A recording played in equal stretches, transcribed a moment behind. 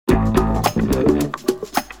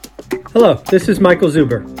Hello, this is Michael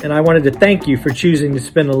Zuber, and I wanted to thank you for choosing to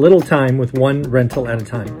spend a little time with one rental at a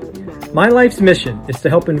time. My life's mission is to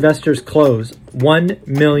help investors close 1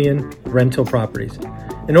 million rental properties.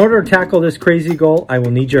 In order to tackle this crazy goal, I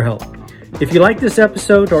will need your help. If you like this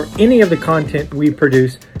episode or any of the content we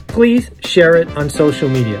produce, please share it on social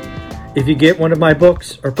media. If you get one of my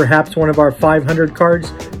books or perhaps one of our 500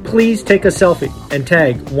 cards, please take a selfie and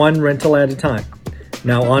tag one rental at a time.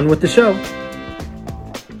 Now on with the show.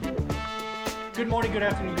 Good morning, good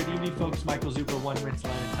afternoon, good evening, folks. Michael Zuber, one rental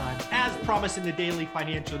at a time. As promised in the daily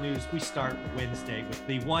financial news, we start Wednesday with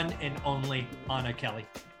the one and only Anna Kelly.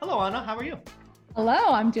 Hello, Anna. How are you?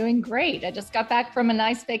 Hello, I'm doing great. I just got back from a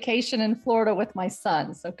nice vacation in Florida with my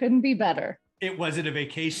son, so couldn't be better. It wasn't a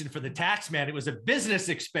vacation for the tax man. It was a business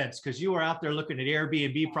expense because you were out there looking at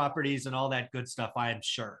Airbnb properties and all that good stuff, I am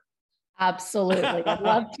sure. Absolutely. I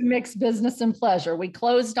love to mix business and pleasure. We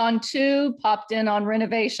closed on 2, popped in on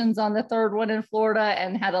renovations on the 3rd one in Florida,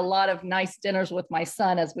 and had a lot of nice dinners with my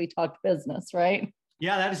son as we talked business, right?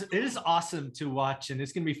 Yeah, it is awesome to watch, and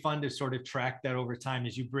it's going to be fun to sort of track that over time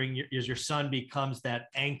as your son becomes that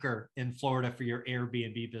anchor in Florida for your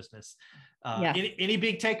Airbnb business. Any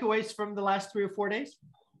big takeaways from the last 3 or 4 days?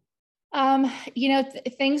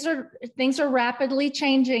 Things are rapidly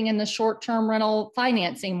changing in the short-term rental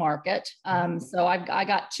financing market. So I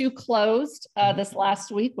got 2 closed this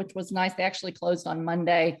last week, which was nice. They actually closed on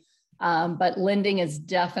Monday, but lending is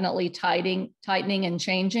definitely tightening and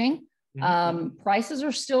changing. Prices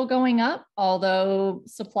are still going up, although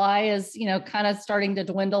supply is, kind of starting to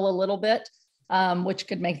dwindle a little bit, which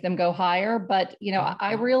could make them go higher. But,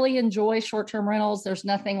 I really enjoy short-term rentals. There's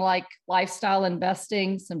nothing like lifestyle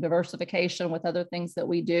investing, some diversification with other things that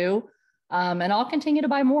we do. And I'll continue to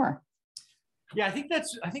buy more. Yeah, I think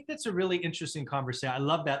that's a really interesting conversation. I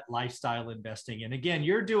love that lifestyle investing. And again,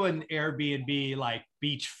 you're doing Airbnb like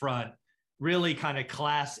beachfront, really kind of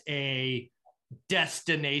class A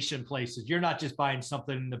destination places. You're not just buying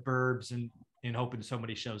something in the burbs and hoping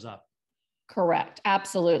somebody shows up. Correct.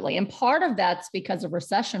 Absolutely. And part of that's because of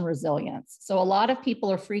recession resilience. So a lot of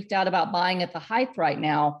people are freaked out about buying at the height right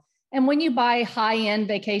now. And when you buy high-end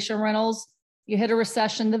vacation rentals, you hit a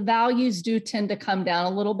recession, the values do tend to come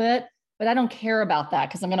down a little bit, but I don't care about that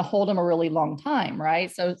because I'm going to hold them a really long time,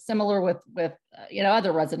 right? So similar with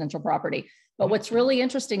other residential property. But what's really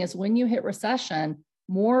interesting is when you hit recession,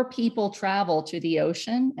 more people travel to the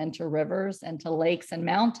ocean and to rivers and to lakes and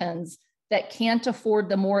mountains that can't afford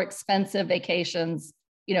the more expensive vacations,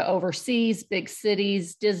 overseas, big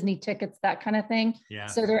cities, Disney tickets, that kind of thing. Yeah.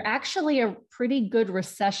 So they're actually a pretty good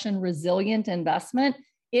recession resilient investment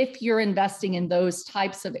if you're investing in those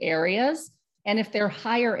types of areas. And if they're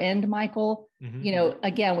higher end, Michael,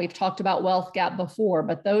 again, we've talked about wealth gap before,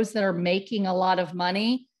 but those that are making a lot of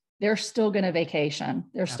money, they're still going to vacation.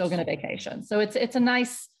 So it's a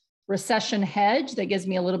nice recession hedge that gives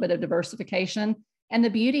me a little bit of diversification. And the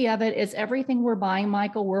beauty of it is everything we're buying,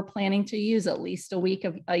 Michael, we're planning to use at least a week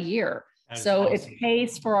of a year. So awesome. It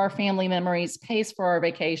pays for our family memories, pays for our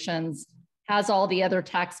vacations, has all the other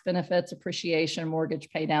tax benefits, appreciation, mortgage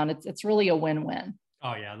pay down. It's really a win-win.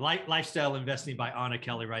 Oh yeah, lifestyle investing by Anna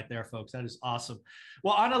Kelly right there, folks. That is awesome.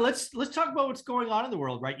 Well, Anna, let's talk about what's going on in the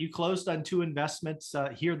world, right? You closed on 2 investments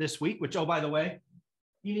here this week, which, oh, by the way,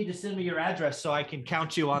 you need to send me your address so I can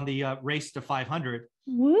count you on the race to 500.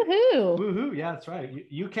 Woohoo. Woohoo. Yeah, that's right.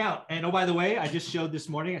 You count. And oh, by the way, I just showed this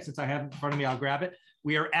morning, since I have it in front of me, I'll grab it.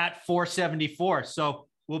 We are at 474. So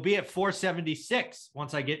we'll be at 476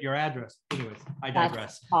 once I get your address. Anyways, I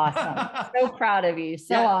digress. That's awesome. So proud of you.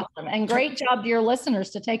 So awesome. And great job to your listeners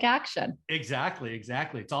to take action. Exactly.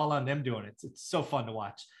 It's all on them doing it. It's so fun to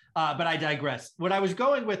watch. But I digress. What I was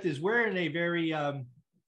going with is we're in a very,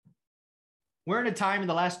 we're in a time in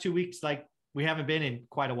the last 2 weeks, like we haven't been in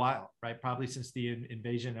quite a while, right? Probably since the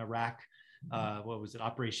invasion of Iraq. What was it?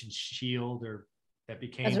 Operation Shield, or that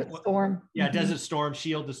became Desert Storm. Yeah. Desert Storm,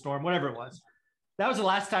 Shield to Storm, whatever it was. That was the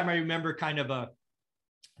last time I remember kind of a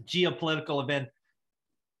geopolitical event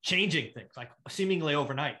changing things like seemingly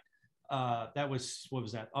overnight. That was, what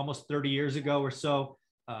was that? Almost 30 years ago or so.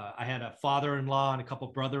 I had a father-in-law and a couple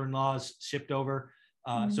of brother-in-laws shipped over.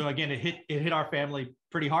 So again, it hit our family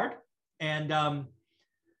pretty hard. And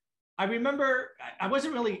I remember I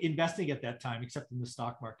wasn't really investing at that time, except in the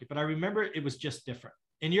stock market, but I remember it was just different.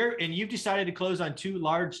 And you've decided to close on 2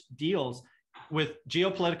 large deals with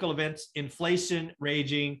geopolitical events, inflation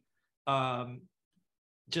raging,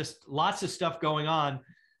 just lots of stuff going on.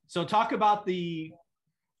 So talk about the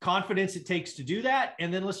confidence it takes to do that.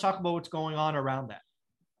 And then let's talk about what's going on around that.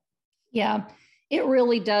 Yeah, it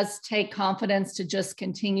really does take confidence to just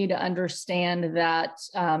continue to understand that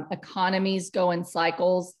economies go in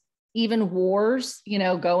cycles. even wars,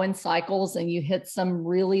 go in cycles and you hit some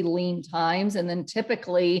really lean times. And then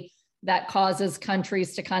typically that causes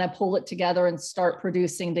countries to kind of pull it together and start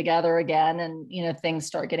producing together again. And, things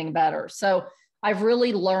start getting better. So I've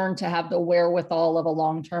really learned to have the wherewithal of a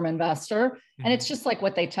long-term investor. Mm-hmm. And it's just like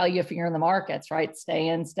what they tell you if you're in the markets, right? Stay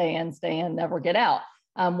in, stay in, stay in, never get out.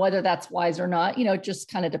 Whether that's wise or not, it just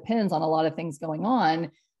kind of depends on a lot of things going on.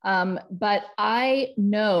 But I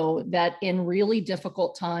know that in really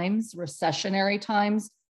difficult times, recessionary times,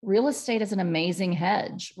 real estate is an amazing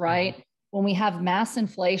hedge, right? Mm-hmm. When we have mass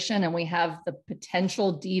inflation and we have the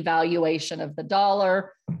potential devaluation of the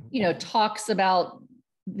dollar, talks about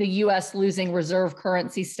the US losing reserve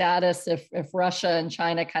currency status if Russia and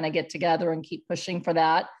China kind of get together and keep pushing for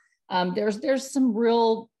that. There's some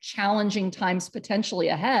real challenging times potentially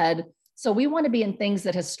ahead. So we want to be in things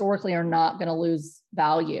that historically are not going to lose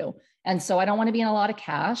value. And so I don't want to be in a lot of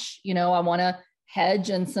cash. I want to hedge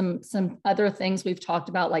and some other things we've talked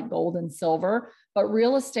about like gold and silver. But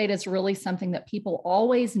real estate is really something that people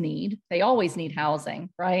always need. They always need housing,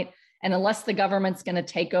 right? And unless the government's going to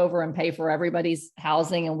take over and pay for everybody's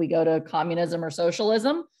housing and we go to communism or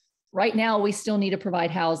socialism, right now we still need to provide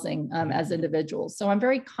housing as individuals. So I'm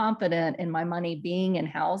very confident in my money being in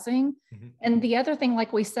housing. Mm-hmm. And the other thing,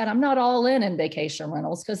 like we said, I'm not all in vacation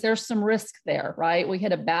rentals because there's some risk there, right? We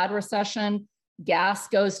hit a bad recession. Gas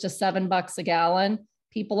goes to $7 a gallon.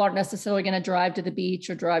 People aren't necessarily going to drive to the beach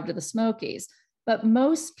or drive to the Smokies. But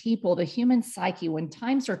most people, the human psyche, when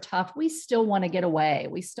times are tough, we still want to get away.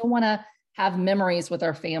 We still want to have memories with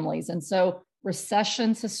our families. And so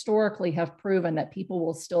recessions historically have proven that people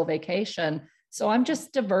will still vacation. So I'm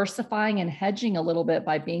just diversifying and hedging a little bit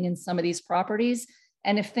by being in some of these properties.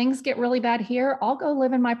 And if things get really bad here, I'll go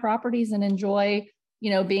live in my properties and enjoy,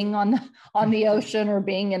 being on the ocean or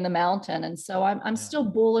being in the mountain. And so I'm still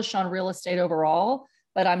bullish on real estate overall.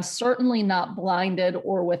 But I'm certainly not blinded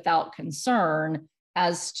or without concern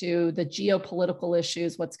as to the geopolitical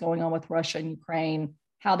issues, what's going on with Russia and Ukraine,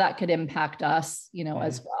 how that could impact us,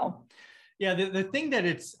 as well. Yeah, the thing that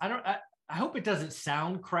I hope it doesn't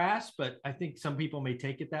sound crass, but I think some people may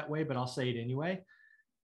take it that way, but I'll say it anyway.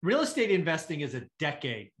 Real estate investing is a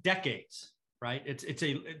decades, right?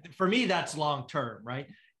 For me, that's long-term, right?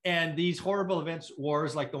 And these horrible events,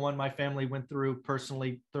 wars like the one my family went through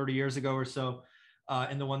personally 30 years ago or so,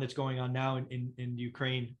 and the one that's going on now in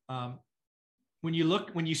Ukraine. When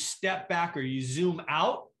you step back or you zoom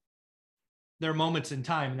out, there are moments in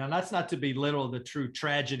time. Now, that's not to belittle the true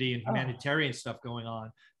tragedy and humanitarian stuff going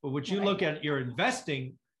on, but would you look at your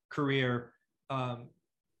investing career,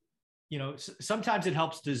 sometimes it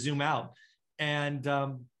helps to zoom out. And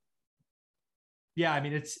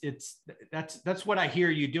that's what I hear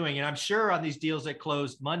you doing. And I'm sure on these deals that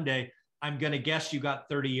closed Monday, I'm going to guess you got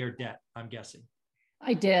 30-year debt, I'm guessing.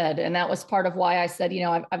 I did. And that was part of why I said,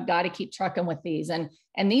 I've got to keep trucking with these. And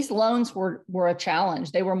these loans were a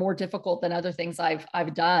challenge. They were more difficult than other things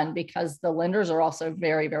I've done because the lenders are also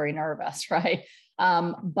very, very nervous, right?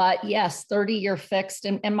 But yes, 30-year fixed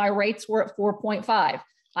and my rates were at 4.5.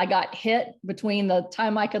 I got hit between the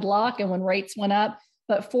time I could lock and when rates went up,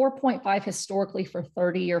 but 4.5 historically for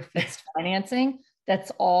 30-year fixed financing,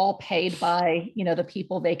 that's all paid by, the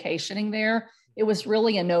people vacationing there. It was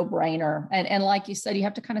really a no-brainer. And like you said, you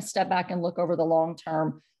have to kind of step back and look over the long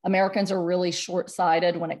term. Americans are really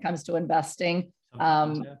short-sighted when it comes to investing.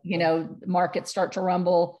 Markets start to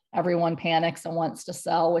rumble, everyone panics and wants to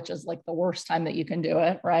sell, which is like the worst time that you can do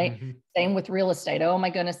it, right? Mm-hmm. Same with real estate. Oh my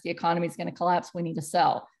goodness, the economy is going to collapse. We need to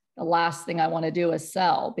sell. The last thing I want to do is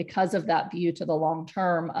sell because of that view to the long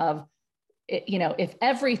term of, if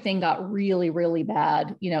everything got really, really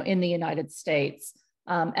bad, in the United States,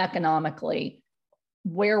 economically,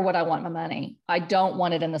 where would I want my money? I don't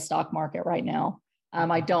want it in the stock market right now.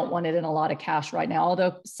 I don't want it in a lot of cash right now,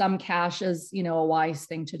 although some cash is, a wise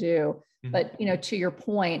thing to do. Mm-hmm. But, to your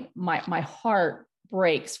point, my heart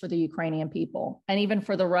breaks for the Ukrainian people and even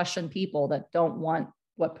for the Russian people that don't want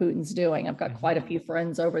what Putin's doing. I've got quite a few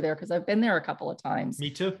friends over there because I've been there a couple of times. Me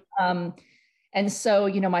too. And so,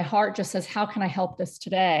 my heart just says, how can I help this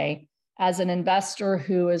today? As an investor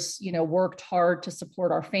who has, worked hard to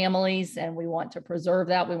support our families and we want to preserve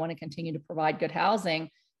that, we want to continue to provide good housing,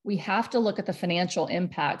 we have to look at the financial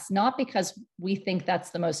impacts, not because we think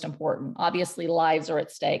that's the most important. Obviously, lives are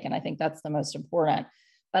at stake, and I think that's the most important.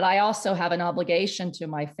 But I also have an obligation to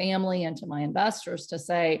my family and to my investors to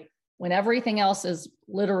say, when everything else is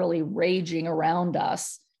literally raging around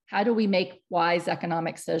us, how do we make wise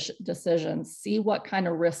economic decisions, see what kind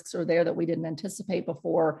of risks are there that we didn't anticipate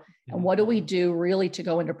before, and what do we do really to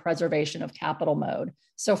go into preservation of capital mode?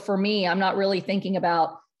 So for me, I'm not really thinking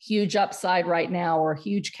about huge upside right now or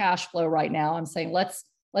huge cash flow right now. I'm saying let's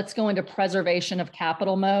go into preservation of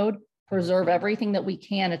capital mode, preserve everything that we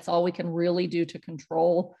can. It's all we can really do to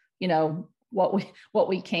control, what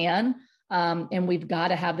we can. And we've got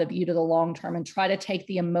to have the view to the long term and try to take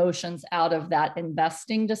the emotions out of that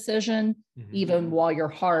investing decision, even while your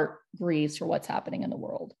heart grieves for what's happening in the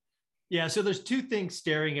world. Yeah. So there's two things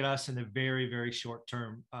staring at us in the very, very short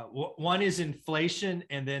term. One is inflation.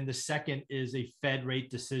 And then the second is a Fed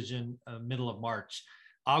rate decision, middle of March.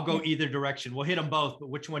 I'll go either direction. We'll hit them both, but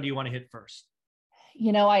which one do you want to hit first?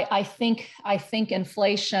 I think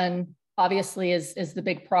inflation obviously is the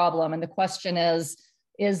big problem. And the question is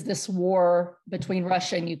this war between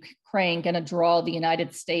Russia and Ukraine going to draw the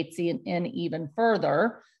United States in even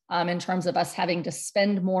further in terms of us having to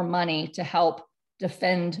spend more money to help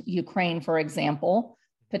defend Ukraine, for example,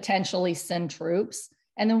 potentially send troops?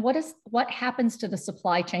 And then what happens to the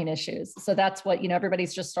supply chain issues? So that's what,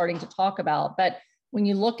 everybody's just starting to talk about. But when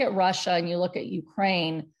you look at Russia and you look at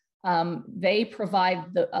Ukraine, they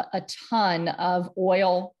provide a ton of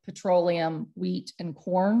oil, petroleum, wheat, and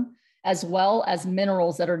corn, as well as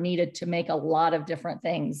minerals that are needed to make a lot of different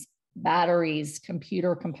things, batteries,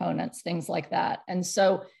 computer components, things like that. And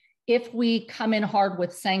so if we come in hard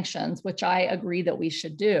with sanctions, which I agree that we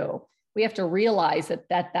should do, we have to realize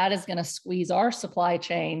that is going to squeeze our supply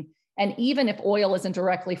chain. And even if oil isn't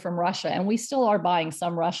directly from Russia, and we still are buying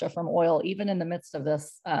some Russia from oil, even in the midst of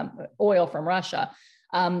this oil from Russia,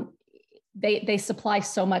 they supply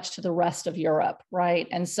so much to the rest of Europe, right?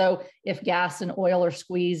 And so if gas and oil are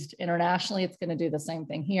squeezed internationally, it's going to do the same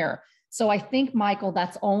thing here. So I think, Michael,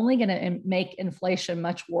 that's only going to make inflation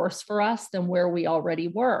much worse for us than where we already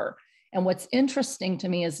were. And what's interesting to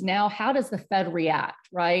me is now, how does the Fed react,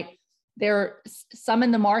 right? Some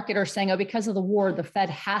in the market are saying, because of the war, the Fed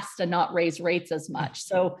has to not raise rates as much.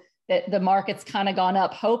 So that the market's kind of gone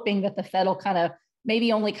up, hoping that the Fed will kind of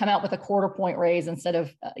maybe only come out with a 1/4 point raise instead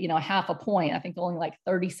of, 1/2 point. I think only like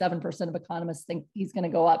 37% of economists think he's going to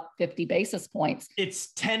go up 50 basis points.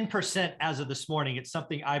 It's 10% as of this morning. It's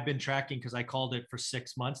something I've been tracking because I called it for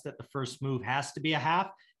 6 months that the first move has to be a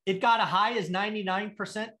half. It got a high as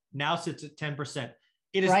 99%. Now sits at 10%.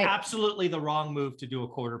 It is absolutely the wrong move to do a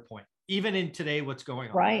 1/4 point, even in today, what's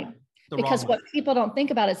going on. Right. Because what people don't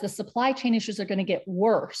think about is the supply chain issues are going to get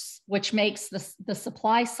worse, which makes the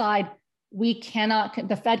supply side,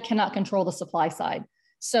 the Fed cannot control the supply side.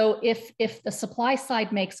 So if the supply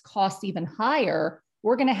side makes costs even higher,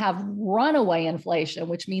 we're going to have runaway inflation,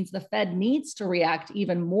 which means the Fed needs to react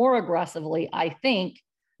even more aggressively, I think,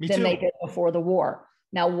 than they did before the war.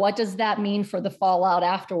 Now, what does that mean for the fallout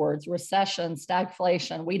afterwards? Recession,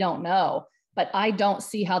 stagflation? We don't know. But I don't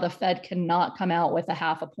see how the Fed cannot come out with a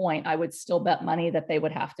 1/2 point. I would still bet money that they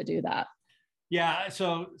would have to do that. Yeah.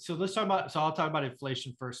 So let's talk about, I'll talk about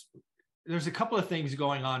inflation first. There's a couple of things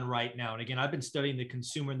going on right now. And again, I've been studying the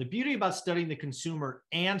consumer, and the beauty about studying the consumer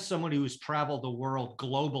and someone who's traveled the world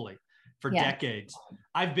globally for decades.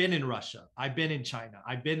 I've been in Russia. I've been in China.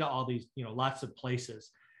 I've been to all these, lots of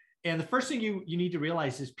places. And the first thing you need to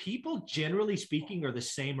realize is people, generally speaking, are the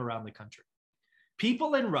same around the country.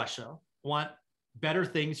 People in Russia want better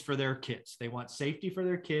things for their kids. They want safety for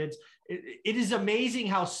their kids. It is amazing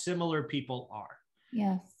how similar people are.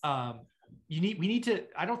 Yes. We need to,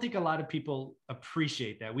 I don't think a lot of people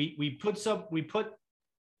appreciate that. We put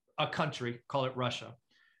a country, call it Russia,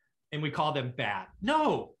 and we call them bad.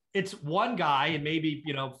 No, it's one guy and maybe,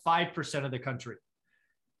 5% of the country.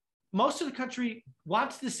 Most of the country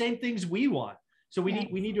wants the same things we want. So we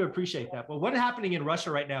need to appreciate that. But what's happening in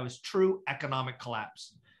Russia right now is true economic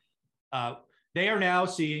collapse. They are now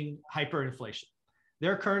seeing hyperinflation.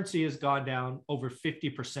 Their currency has gone down over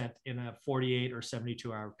 50% in a 48 or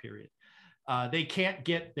 72-hour period. They can't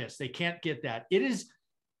get this. They can't get that. It is,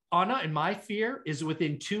 Anna, and my fear is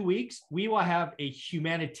within 2 weeks, we will have a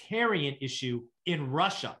humanitarian issue in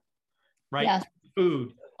Russia, right? Yes.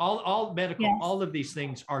 Food, all medical, all of these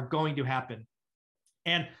things are going to happen.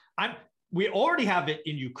 And we already have it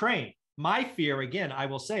in Ukraine. My fear, again, I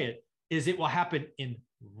will say it, is it will happen in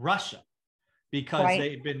Russia because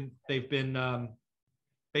they've been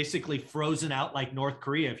basically frozen out like North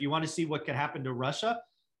Korea. If you want to see what could happen to Russia,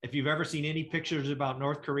 if you've ever seen any pictures about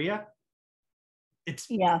North Korea,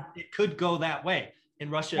 it could go that way. And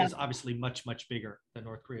Russia is obviously much, much bigger than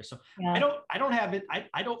North Korea. So I don't have it.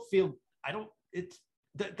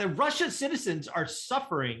 The Russian citizens are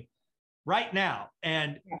suffering right now.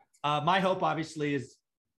 And my hope obviously is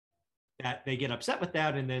that they get upset with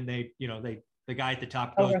that. And then the guy at the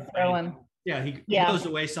top goes away. Yeah. He goes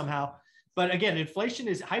away somehow. But again,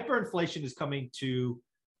 hyperinflation is coming to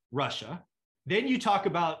Russia. Then you talk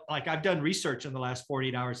about, like, I've done research in the last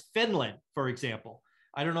 48 hours. Finland, for example,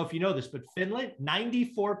 I don't know if you know this, but Finland,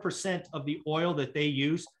 94% of the oil that they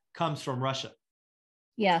use comes from Russia.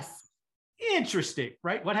 Yes. Interesting,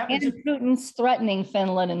 right? What happens? And Putin's threatening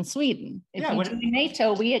Finland and Sweden. If you join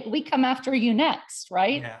NATO, we come after you next,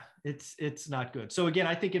 right? Yeah, it's not good. So again,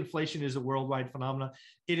 I think inflation is a worldwide phenomenon.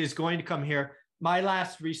 It is going to come here. My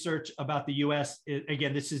last research about the US,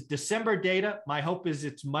 again, this is December data. My hope is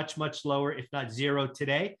it's much, much lower, if not zero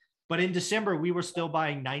today. But in December, we were still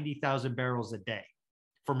buying 90,000 barrels a day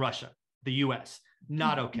from Russia, the US.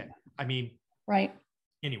 Not okay. I mean, right.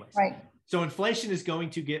 Anyways, right. So inflation is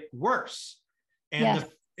going to get worse. And yes.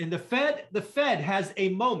 the Fed has a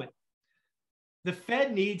moment. The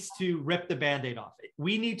Fed needs to rip the Band-Aid off.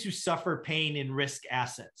 We need to suffer pain in risk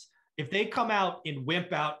assets. If they come out and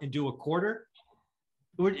wimp out and do a quarter,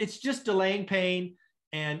 it's just delaying pain,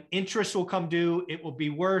 and interest will come due. It will be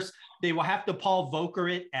worse. They will have to Paul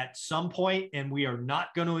Volcker it at some point, and we are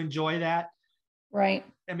not going to enjoy that. Right.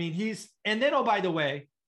 I mean, and then, oh, by the way,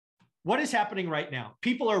 what is happening right now?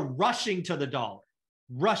 People are rushing to the dollar,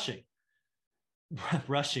 rushing to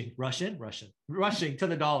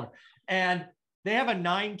the dollar. And they have a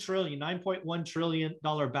 $9.1 trillion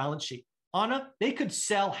balance sheet. Anna, they could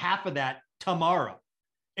sell half of that tomorrow,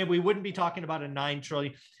 and we wouldn't be talking about a $9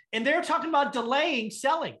 trillion. And they're talking about delaying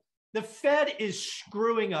selling. The Fed is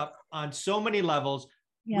screwing up on so many levels.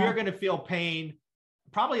 Yeah. We're going to feel pain,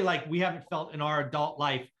 probably like we haven't felt in our adult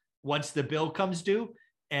life once the bill comes due.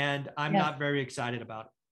 And I'm not very excited about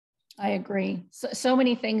it. I agree. So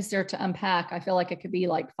many things there to unpack. I feel like it could be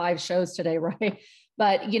like 5 shows today, right?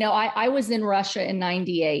 But, you know, I was in Russia in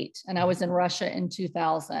 98 and I was in Russia in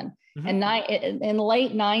 2000. Mm-hmm. And in the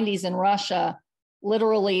late 90s in Russia,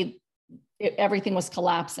 literally everything was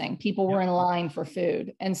collapsing. People were in line for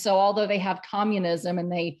food. And so although they have communism and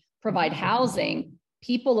they provide housing,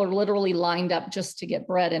 people are literally lined up just to get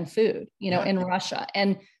bread and food, you know, in Russia.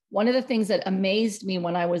 And one of the things that amazed me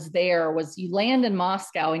when I was there was you land in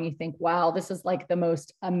Moscow and you think, wow, this is like the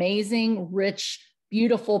most amazing, rich,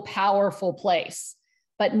 beautiful, powerful place.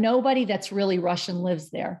 But nobody that's really Russian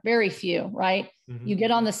lives there. Very few, right? Mm-hmm. You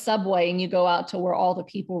get on the subway and you go out to where all the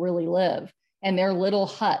people really live, and they're little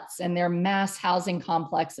huts and they're mass housing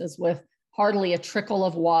complexes with hardly a trickle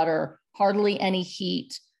of water, hardly any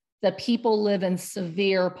heat. The people live in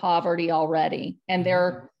severe poverty already, and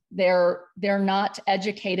they're not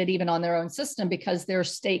educated even on their own system because they're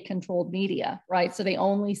state-controlled media, right? So they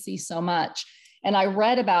only see so much. And I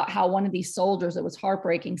read about how one of these soldiers, it was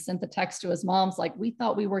heartbreaking, sent the text to his mom's like, we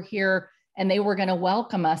thought we were here and they were going to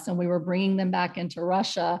welcome us and we were bringing them back into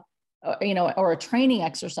Russia, you know, or a training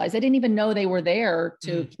exercise. I didn't even know they were there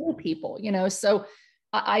to kill people, you know? So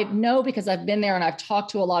I know, because I've been there and I've talked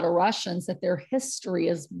to a lot of Russians, that their history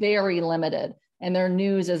is very limited and their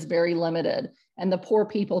news is very limited. And the poor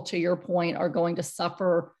people, to your point, are going to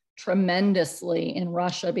suffer tremendously in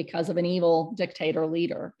Russia because of an evil dictator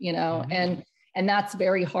leader, you know, and that's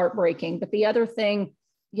very heartbreaking. But the other thing,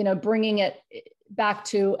 you know, bringing it back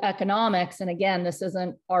to economics, and again, this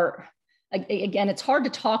isn't art. Again, it's hard to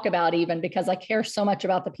talk about even because I care so much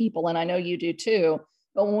about the people, and I know you do too.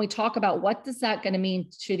 But when we talk about what is that going to mean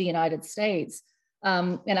to the United States,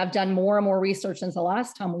 and I've done more and more research since the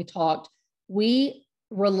last time we talked, we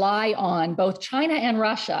rely on both China and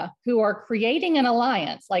Russia, who are creating an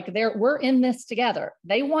alliance. Like we're in this together.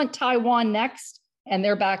 They want Taiwan next, and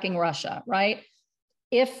they're backing Russia, right?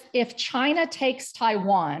 If China takes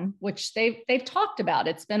Taiwan, which they've talked about,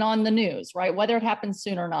 it's been on the news, right? Whether it happens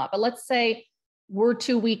soon or not. But let's say we're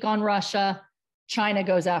too weak on Russia, China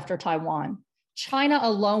goes after Taiwan. China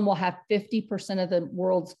alone will have 50% of the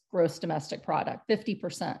world's gross domestic product,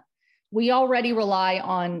 50%. We already rely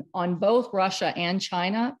on both Russia and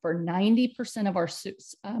China for 90% of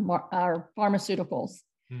our pharmaceuticals,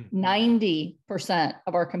 90%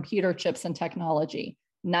 of our computer chips and technology,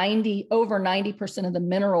 over 90% of the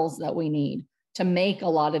minerals that we need to make a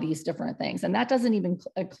lot of these different things. And that doesn't even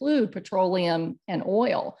include petroleum and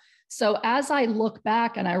oil. So as I look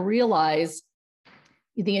back and I realize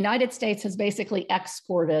the United States has basically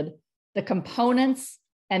exported the components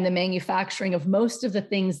and the manufacturing of most of the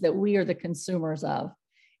things that we are the consumers of.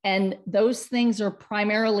 And those things are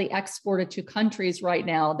primarily exported to countries right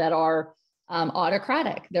now that are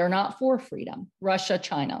autocratic. They're not for freedom. Russia,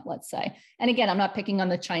 China, let's say. And again, I'm not picking on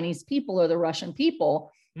the Chinese people or the Russian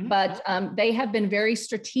people, but they have been very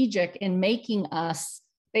strategic in making us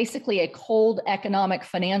basically a cold economic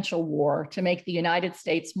financial war to make the United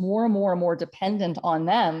States more and more dependent on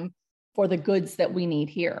them for the goods that we need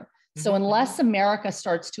here. So unless America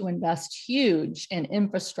starts to invest huge in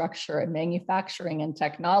infrastructure and manufacturing and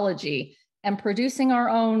technology, and producing our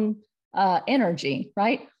own energy,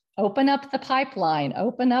 right? Open up the pipeline,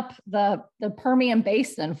 open up the Permian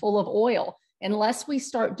Basin full of oil. Unless we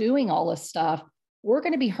start doing all this stuff, we're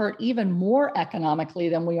going to be hurt even more economically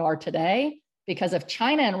than we are today. Because if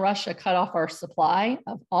China and Russia cut off our supply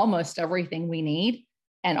of almost everything we need,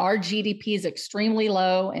 and our GDP is extremely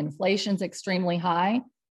low, inflation's extremely high,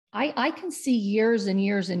 I can see years and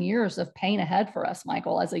years and years of pain ahead for us,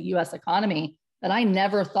 Michael, as a US economy that I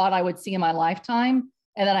never thought I would see in my lifetime,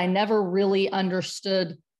 and that I never really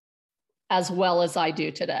understood as well as I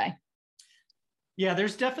do today. Yeah,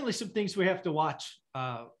 there's definitely some things we have to watch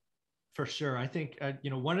for sure. I think,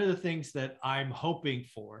 one of the things that I'm hoping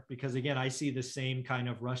for, because again, I see the same kind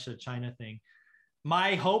of Russia-China thing.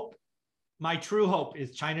 My true hope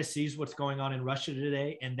is China sees what's going on in Russia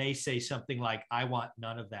today, and they say something like, I want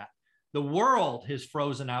none of that. The world has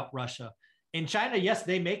frozen out Russia. In China, yes,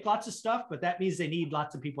 they make lots of stuff, but that means they need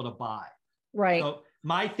lots of people to buy. Right. So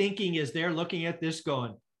my thinking is they're looking at this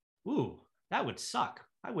going, ooh, that would suck.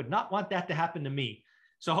 I would not want that to happen to me.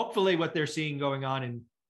 So hopefully what they're seeing going on, and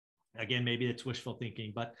again, maybe it's wishful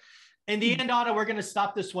thinking, but in the end, Anna, we're going to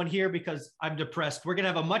stop this one here because I'm depressed. We're going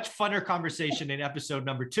to have a much funner conversation in episode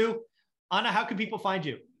number 2. Anna, how can people find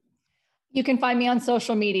you? You can find me on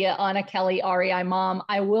social media, Anna Kelly, REI Mom.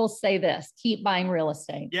 I will say this, keep buying real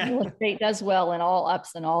estate. Yeah. Real estate does well in all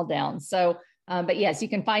ups and all downs. So, but yes, you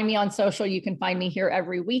can find me on social. You can find me here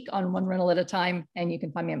every week on One Rental at a Time. And you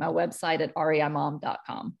can find me at my website at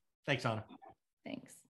reimom.com. Thanks, Anna. Thanks.